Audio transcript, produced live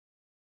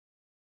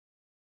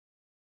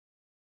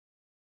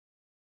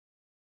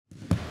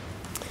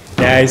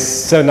Yeah, it's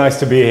so nice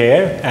to be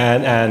here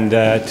and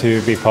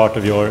to be part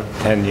of your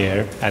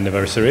 10-year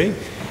anniversary.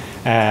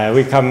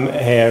 We come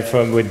here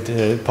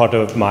with part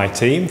of my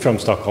team from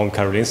Stockholm,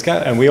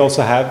 Karolinska, and we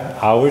also have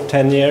our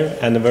 10-year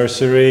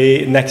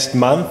anniversary next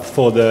month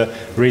for the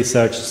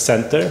research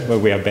center where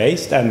we are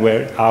based and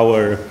where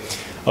our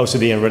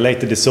OCD and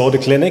related disorder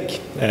clinic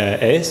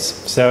is.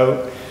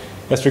 So,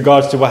 as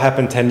regards to what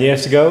happened 10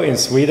 years ago in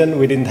Sweden,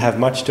 we didn't have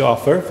much to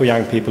offer for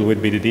young people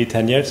with BDD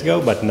 10 years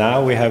ago, but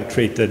now we have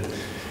treated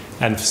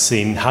and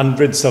seen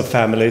hundreds of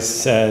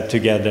families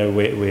together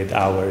with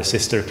our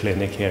sister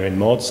clinic here in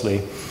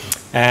Maudsley.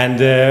 And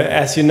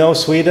as you know,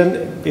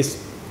 Sweden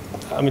is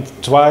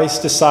twice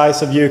the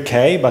size of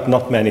UK, but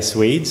not many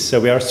Swedes, so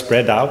we are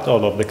spread out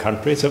all over the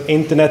country. So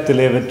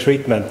internet-delivered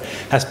treatment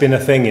has been a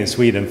thing in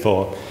Sweden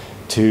for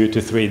 2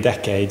 to 3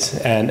 decades.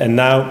 And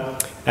now,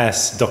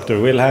 as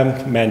Dr.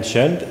 Wilhelm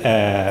mentioned,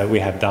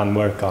 we have done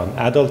work on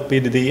adult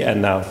BDD,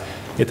 and now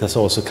it has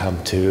also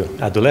come to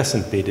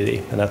adolescent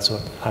BDD, and that's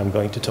what I'm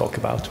going to talk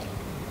about.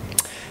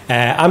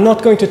 I'm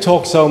not going to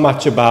talk so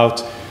much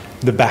about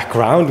the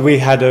background. We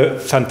had a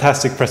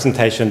fantastic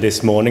presentation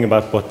this morning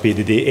about what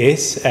BDD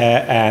is,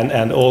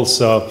 and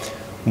also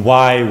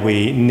why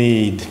we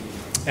need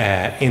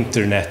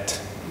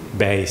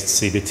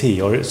internet-based CBT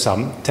or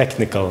some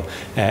technical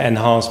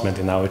enhancement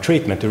in our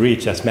treatment to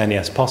reach as many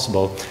as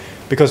possible.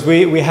 Because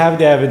we have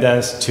the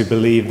evidence to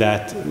believe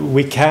that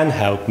we can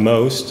help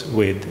most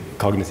with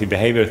cognitive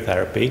behavior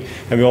therapy,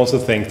 and we also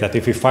think that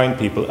if we find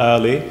people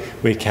early,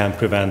 we can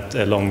prevent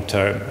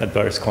long-term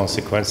adverse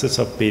consequences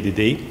of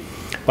BDD.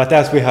 But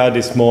as we heard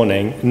this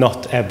morning,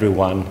 not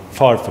everyone,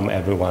 far from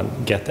everyone,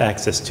 get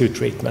access to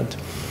treatment.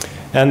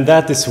 And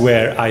that is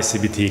where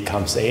ICBT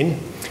comes in.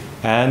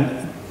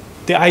 And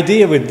the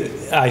idea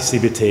with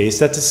ICBT is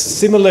that it's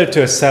similar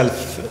to a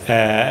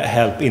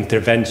self-help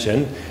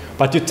intervention,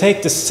 but you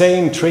take the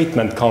same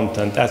treatment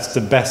content as the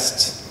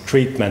best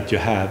treatment you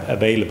have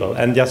available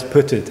and just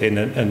put it in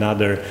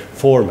another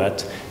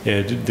format,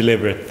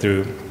 deliver it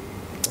through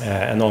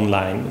an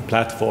online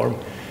platform.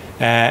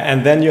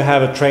 And then you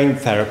have a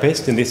trained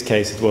therapist, in this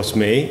case it was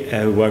me,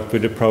 who worked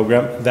with the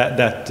program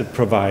that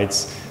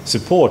provides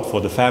support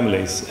for the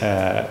families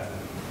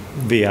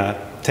via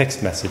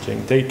text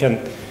messaging. They can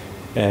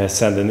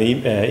send an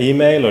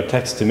email or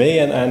text to me,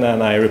 and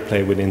I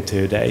reply within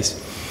 2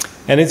 days.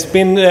 And it's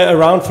been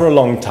around for a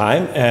long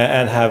time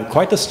and have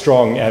quite a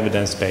strong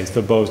evidence base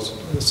for both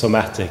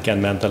somatic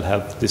and mental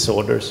health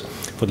disorders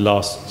for the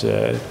last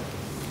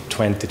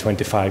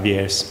 20-25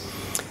 years.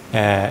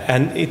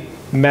 And it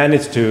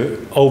managed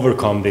to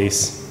overcome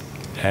these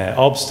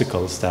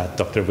obstacles that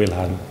Dr.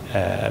 Wilhelm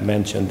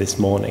mentioned this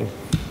morning.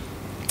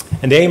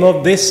 And the aim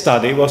of this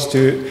study was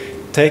to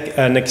take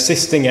an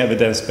existing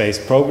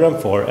evidence-based program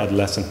for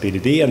adolescent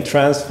BDD and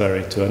transfer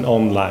it to an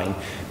online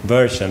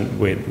version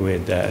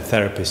with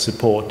therapy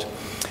support.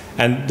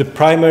 And the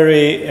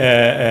primary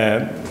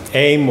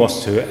aim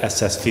was to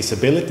assess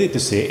feasibility, to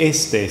see,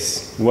 is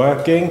this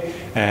working?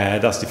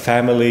 Does the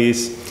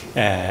families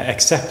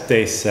accept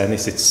this, and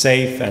is it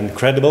safe and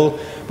credible?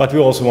 But we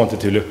also wanted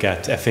to look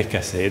at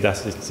efficacy,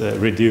 does it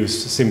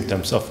reduce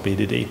symptoms of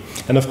BDD?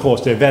 And of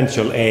course the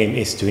eventual aim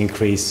is to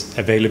increase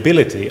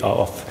availability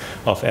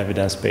of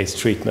evidence-based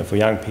treatment for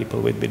young people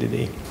with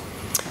BDD.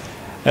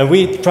 And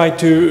we tried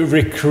to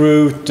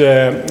recruit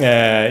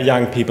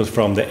young people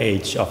from the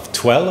age of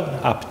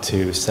 12 up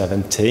to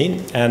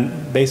 17, and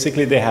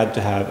basically they had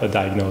to have a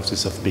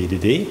diagnosis of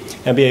BDD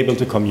and be able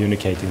to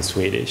communicate in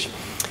Swedish.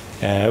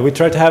 We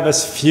tried to have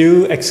as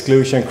few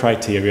exclusion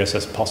criteria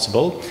as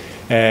possible,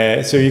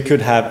 so you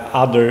could have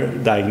other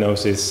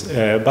diagnoses,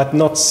 but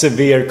not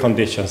severe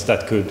conditions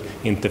that could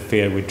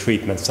interfere with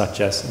treatment,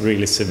 such as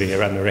really severe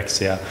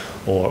anorexia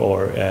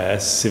or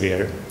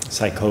severe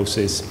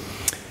psychosis.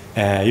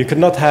 You could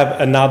not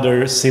have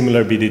another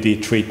similar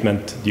BDD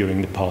treatment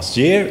during the past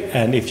year,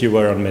 and if you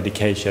were on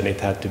medication, it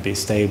had to be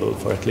stable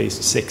for at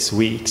least 6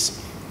 weeks.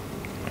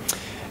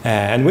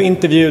 And we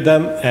interviewed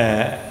them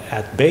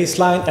at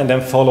baseline and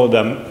then followed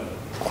them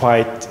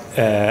quite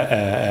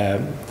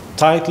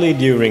tightly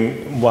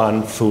during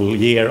 1 full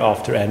year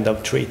after end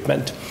of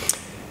treatment.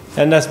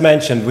 And as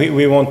mentioned,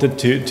 we wanted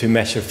to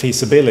measure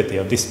feasibility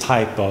of this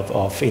type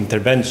of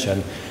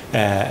intervention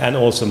and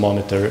also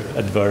monitor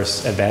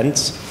adverse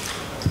events.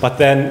 But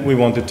then we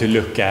wanted to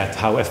look at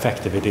how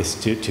effective it is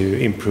to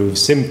improve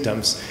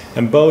symptoms.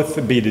 And both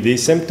BDD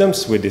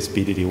symptoms with this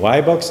BDD-Y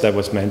box that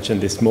was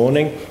mentioned this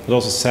morning, but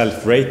also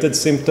self-rated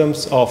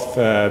symptoms of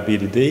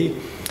BDD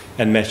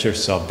and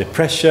measures of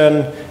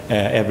depression,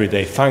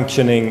 everyday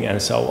functioning,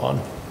 and so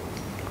on.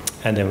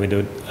 And then we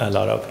do a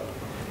lot of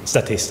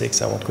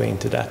statistics. I won't go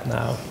into that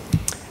now.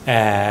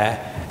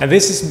 And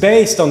this is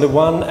based on the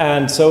one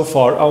and so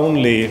far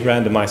only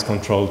randomized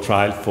controlled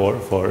trial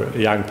for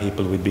young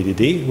people with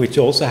BDD, which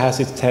also has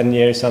its 10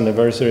 years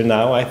anniversary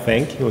now, I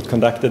think. It was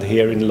conducted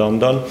here in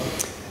London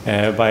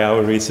by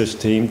our research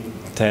team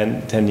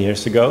 10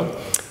 years ago.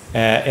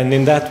 And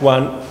in that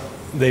one,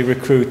 they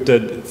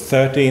recruited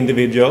 30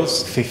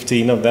 individuals,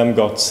 15 of them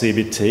got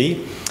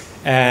CBT,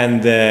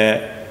 and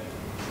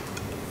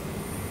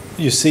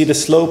you see the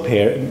slope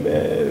here.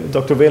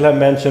 Dr. Wilhelm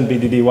mentioned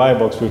BDD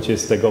Y-box, which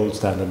is the gold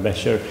standard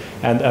measure,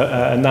 and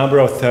a number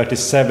of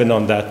 37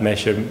 on that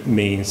measure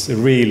means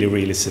really,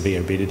 really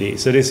severe BDD.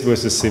 So this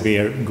was a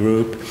severe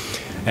group,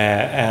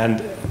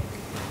 and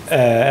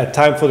at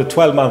time for the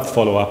 12-month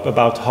follow-up,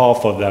 about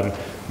half of them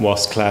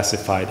was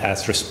classified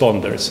as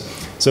responders.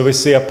 So we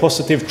see a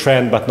positive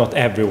trend, but not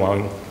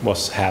everyone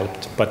was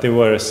helped, but they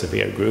were a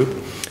severe group.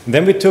 And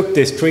then we took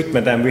this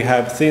treatment, and we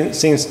have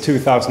since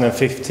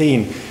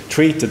 2015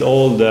 treated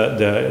all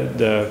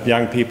the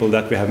young people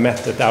that we have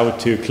met at our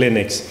 2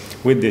 clinics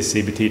with this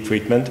CBT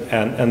treatment,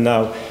 and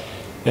now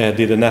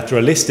did a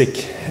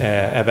naturalistic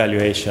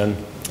evaluation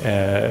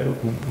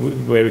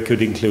where we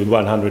could include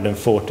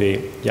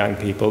 140 young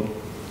people.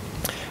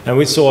 And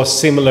we saw a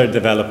similar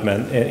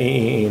development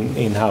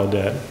in how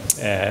the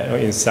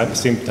in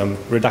symptom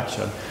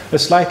reduction. A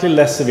slightly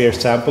less severe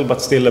sample,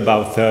 but still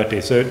about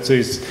 30, so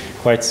it's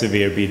quite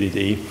severe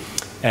BDD.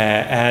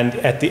 And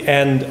at the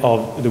end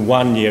of the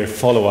 1-year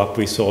follow-up,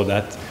 we saw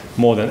that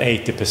more than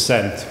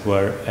 80%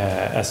 were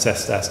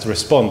assessed as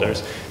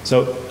responders.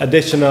 So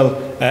additional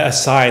a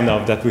sign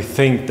of that we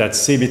think that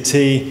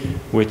CBT,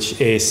 which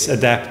is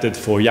adapted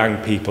for young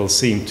people,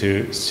 seem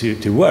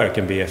to work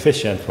and be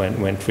efficient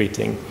when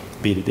treating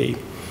BDD.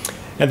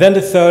 And then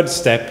the third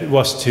step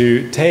was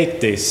to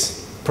take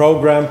this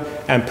program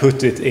and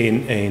put it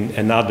in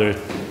another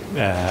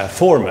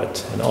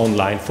format, an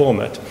online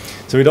format.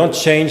 So we don't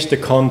change the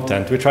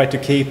content. We try to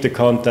keep the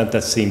content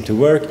that seemed to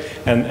work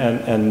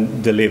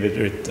and deliver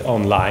it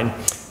online.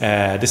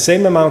 The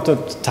same amount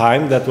of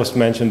time that was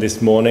mentioned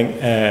this morning,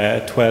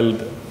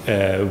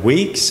 12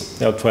 weeks,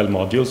 12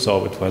 modules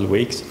over 12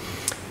 weeks.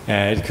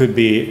 It could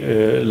be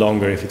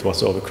longer if it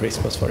was over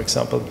Christmas, for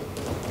example.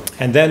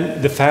 And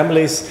then the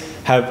families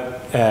have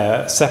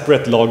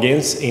separate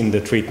logins in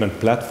the treatment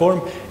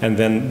platform, and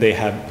then they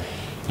have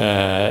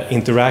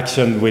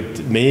interaction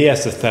with me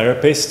as a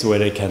therapist, where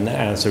they can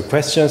answer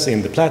questions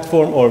in the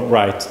platform or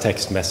write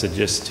text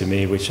messages to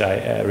me, which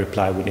I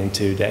reply within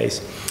 2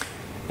 days.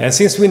 And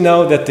since we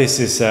know that this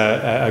is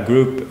a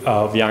group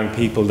of young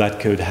people that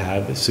could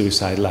have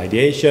suicidal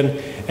ideation,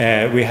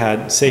 we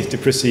had safety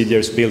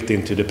procedures built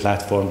into the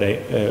platform.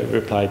 They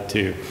replied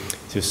to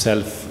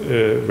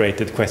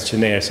self-rated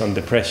questionnaires on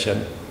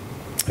depression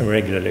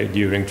regularly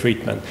during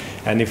treatment.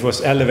 And if it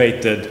was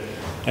elevated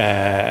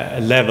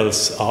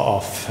levels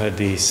of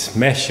these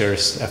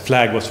measures, a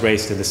flag was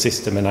raised in the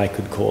system, and I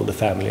could call the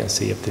family and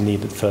see if they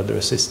needed further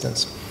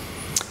assistance.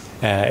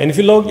 And if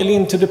you log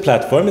into the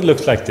platform, it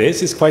looks like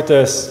this. It's quite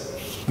a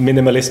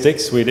minimalistic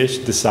Swedish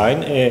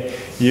design.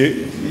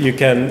 You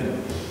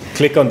can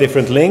click on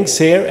different links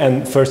here,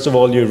 and first of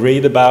all you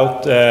read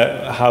about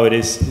how it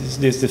is.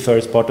 This is the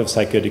first part of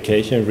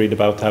psychoeducation. Read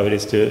about how it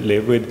is to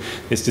live with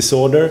this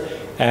disorder,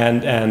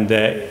 and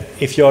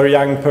if you're a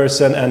young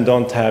person and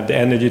don't have the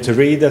energy to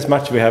read as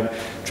much, we have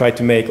tried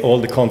to make all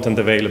the content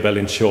available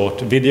in short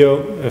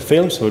video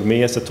films with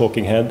me as a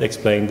talking head,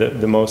 explain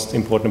the most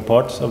important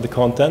parts of the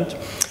content.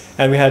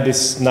 And we had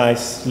these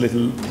nice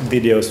little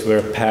videos where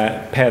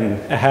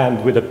a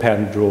hand with a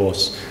pen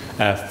draws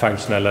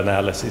functional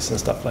analysis and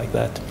stuff like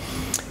that.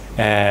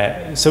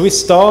 So we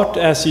start,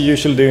 as you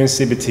usually do in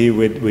CBT,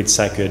 with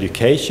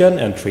psychoeducation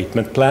and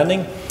treatment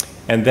planning.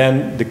 And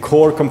then the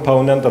core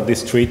component of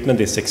this treatment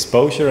is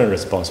exposure and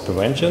response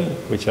prevention,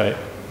 which I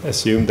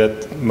assume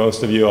that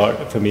most of you are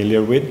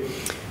familiar with.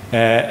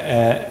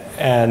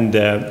 And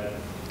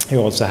you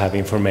also have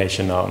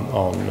information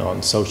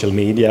on social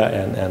media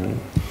and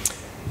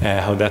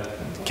how that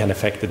can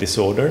affect the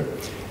disorder.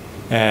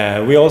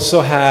 We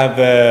also have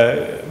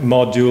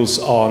modules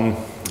on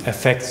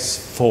effects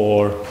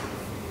for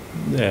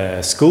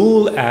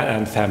school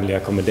and family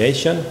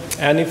accommodation,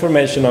 and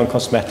information on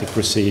cosmetic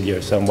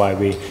procedures and why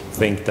we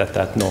think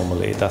that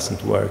normally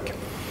doesn't work.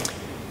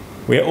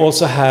 We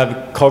also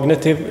have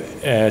cognitive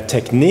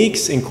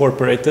techniques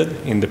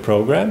incorporated in the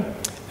program,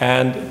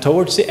 and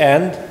towards the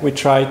end we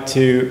try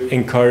to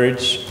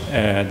encourage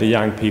the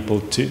young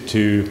people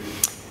to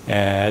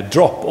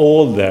drop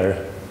all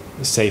their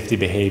safety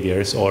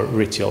behaviors or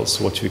rituals,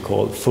 what we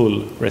call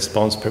full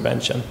response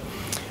prevention.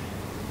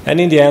 And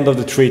in the end of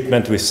the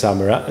treatment, we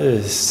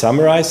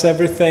summarize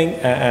everything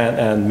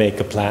and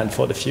make a plan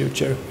for the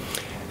future.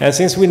 And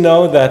since we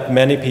know that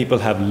many people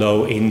have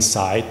low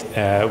insight,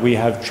 we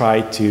have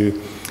tried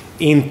to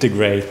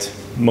integrate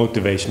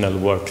motivational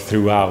work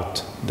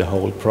throughout the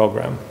whole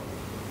program.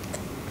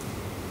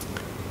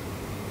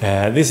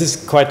 This is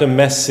quite a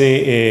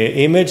messy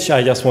image.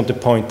 I just want to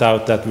point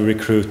out that we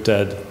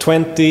recruited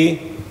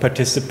 20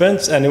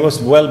 participants, and it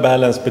was well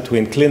balanced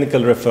between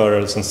clinical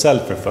referrals and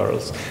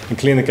self-referrals. And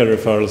clinical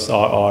referrals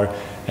are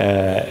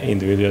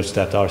individuals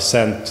that are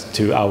sent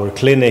to our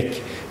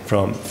clinic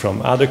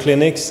from other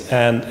clinics,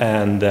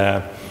 and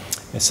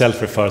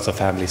self-referrals are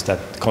families that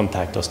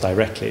contact us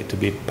directly to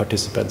be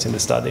participants in the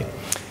study.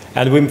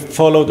 And we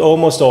followed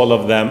almost all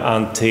of them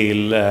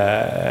until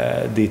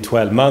the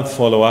 12-month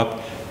follow-up.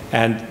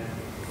 And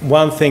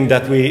one thing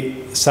that we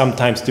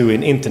sometimes do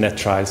in internet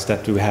trials,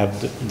 that we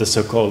have the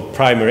so-called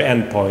primary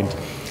endpoint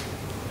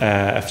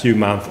a few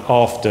months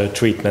after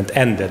treatment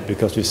ended,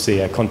 because we see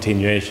a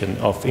continuation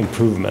of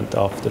improvement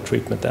after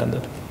treatment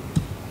ended.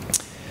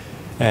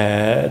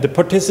 The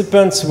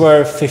participants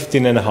were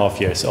 15.5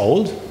 years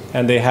old,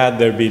 and they had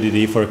their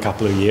BDD for a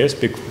couple of years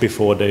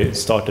before they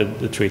started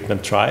the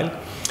treatment trial.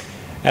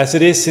 As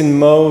it is in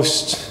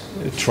most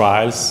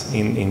trials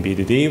in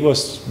BDD, it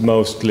was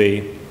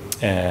mostly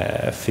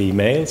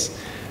females,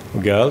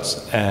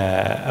 girls.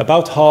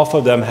 About half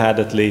of them had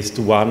at least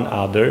one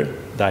other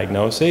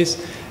diagnosis,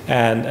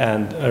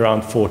 and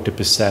around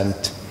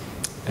 40%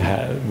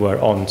 were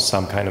on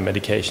some kind of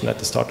medication at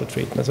the start of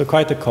treatment. So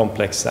quite a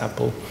complex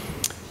sample.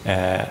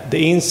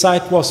 The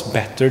insight was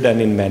better than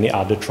in many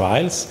other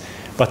trials,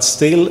 but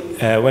still,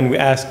 when we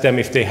asked them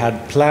if they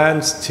had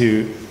plans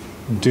to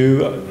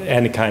do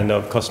any kind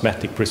of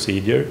cosmetic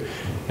procedure,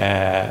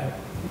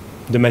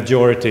 the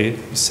majority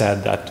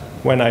said that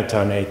when I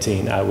turn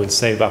 18, I will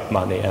save up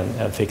money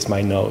and fix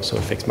my nose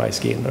or fix my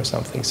skin or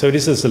something. So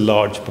this is a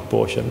large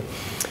proportion.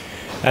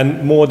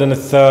 And more than a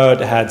third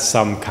had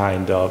some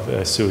kind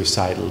of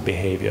suicidal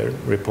behavior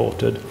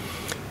reported.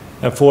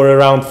 And for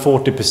around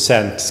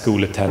 40%,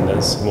 school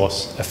attendance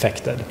was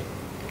affected.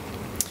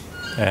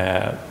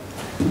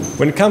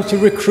 When it comes to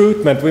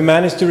recruitment, we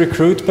managed to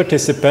recruit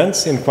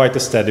participants in quite a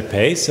steady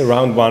pace,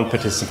 around 1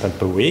 participant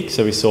per week.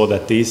 So we saw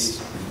that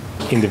these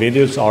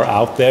individuals are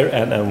out there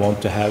and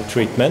want to have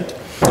treatment.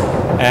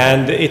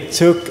 And it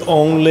took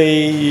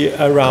only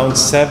around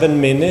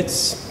 7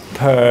 minutes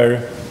per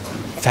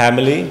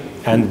family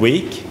and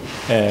week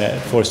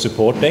for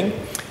supporting.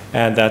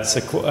 And that's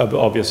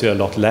obviously a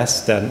lot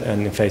less than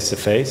in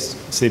face-to-face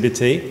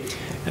CBT.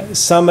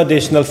 Some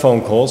additional phone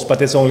calls, but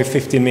it's only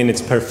 15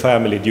 minutes per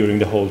family during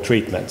the whole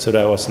treatment. So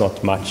there was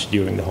not much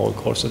during the whole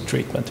course of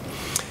treatment.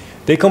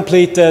 They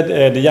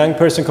completed, the young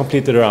person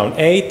completed around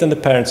 8 and the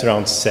parents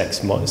around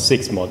 6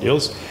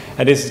 modules.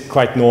 And this is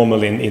quite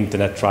normal in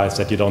internet trials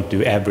that you don't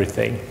do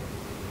everything.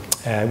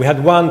 We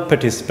had 1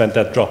 participant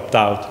that dropped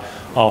out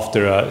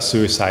after a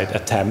suicide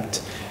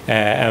attempt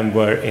and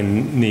were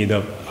in need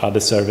of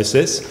other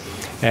services.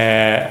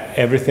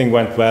 Everything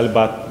went well,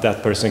 but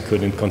that person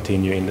couldn't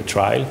continue in the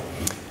trial.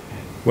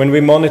 When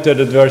we monitored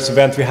adverse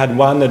event, we had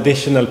 1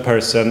 additional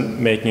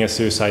person making a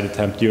suicide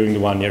attempt during the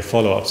 1-year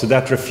follow-up. So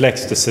that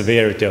reflects the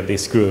severity of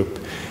this group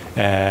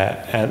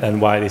and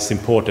why it's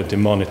important to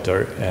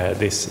monitor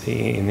this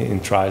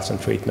in trials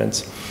and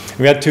treatments.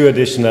 We had 2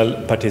 additional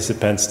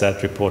participants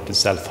that reported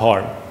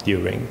self-harm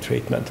during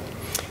treatment.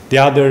 The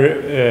other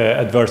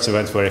adverse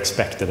events were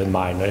expected and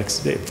minor.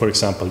 For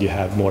example, you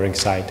have more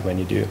anxiety when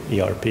you do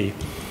ERP.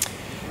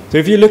 So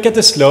if you look at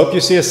the slope,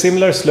 you see a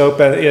similar slope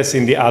as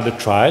in the other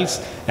trials.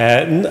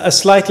 A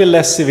slightly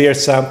less severe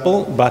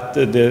sample, but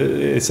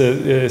it's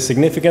a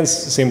significant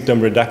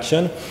symptom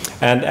reduction.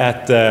 And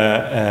at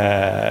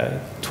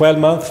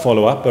 12-month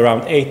follow-up,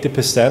 around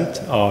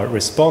 80% are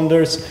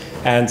responders,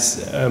 and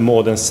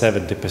more than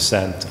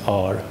 70%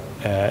 are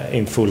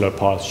in full or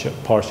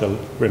partial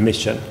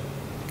remission.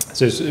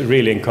 So it's a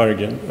really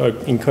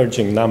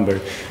encouraging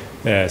number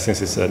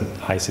since it's an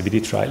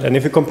ICBD trial. And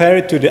if you compare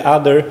it to the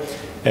other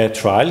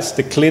trials,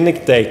 the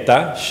clinic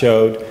data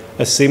showed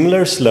a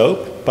similar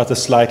slope, but a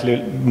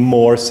slightly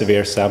more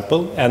severe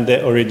sample, and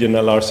the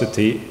original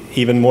RCT,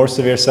 even more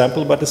severe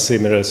sample, but a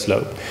similar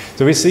slope.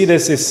 So we see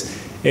this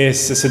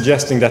is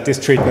suggesting that this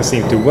treatment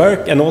seems to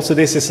work, and also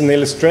this is an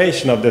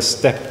illustration of the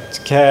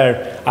stepped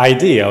care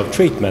idea of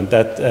treatment,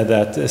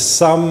 that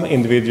some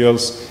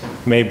individuals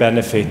may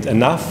benefit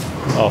enough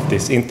of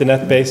this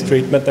internet-based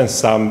treatment, and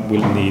some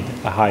will need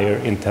a higher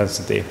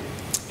intensity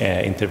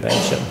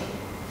intervention.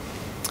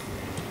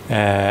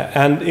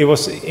 And it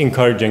was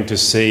encouraging to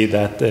see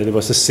that there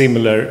was a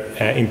similar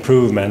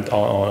improvement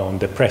on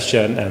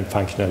depression and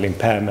functional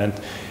impairment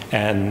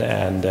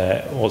and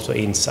also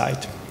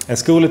insight. And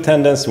school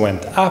attendance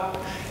went up,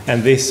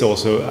 and this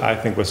also, I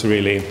think, was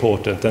really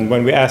important. And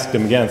when we asked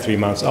them again 3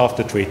 months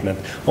after treatment,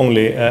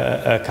 only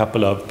a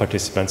couple of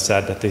participants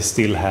said that they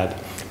still had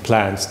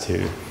plans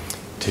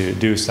to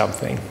do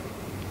something,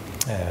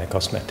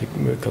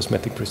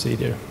 cosmetic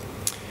procedure.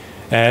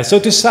 So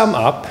to sum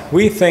up,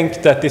 we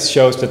think that this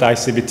shows that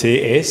ICBT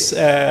is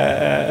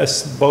a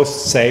both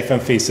safe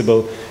and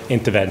feasible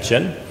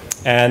intervention,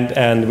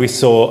 and we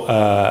saw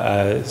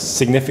a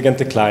significant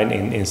decline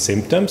in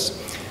symptoms,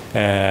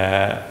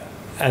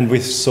 and we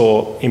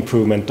saw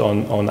improvement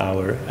on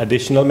our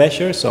additional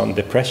measures on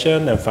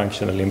depression and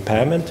functional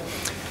impairment.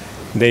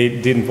 They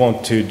didn't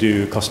want to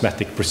do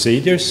cosmetic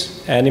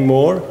procedures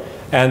anymore,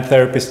 and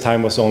therapist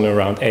time was only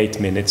around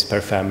 8 minutes per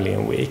family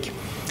and week.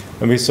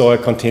 And we saw a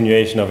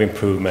continuation of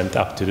improvement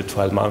up to the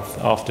 12 months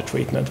after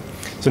treatment.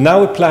 So now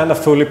we plan a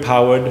fully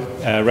powered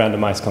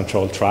randomized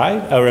controlled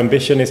trial. Our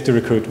ambition is to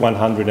recruit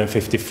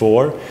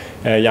 154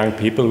 young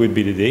people with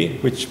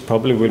BDD, which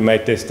probably will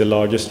make this the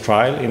largest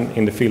trial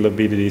in the field of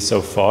BDD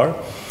so far.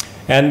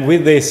 And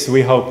with this,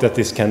 we hope that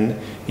this can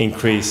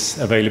increase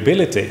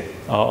availability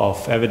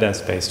of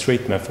evidence-based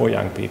treatment for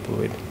young people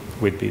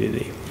with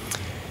BDD.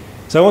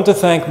 So I want to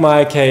thank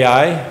my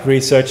KI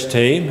research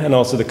team and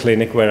also the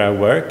clinic where I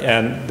work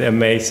and the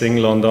amazing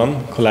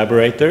London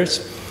collaborators.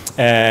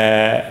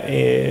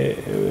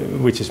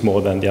 which is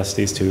more than just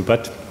these two.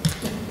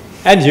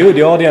 And you,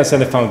 the audience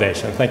and the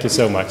foundation, thank you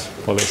so much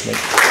for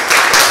listening.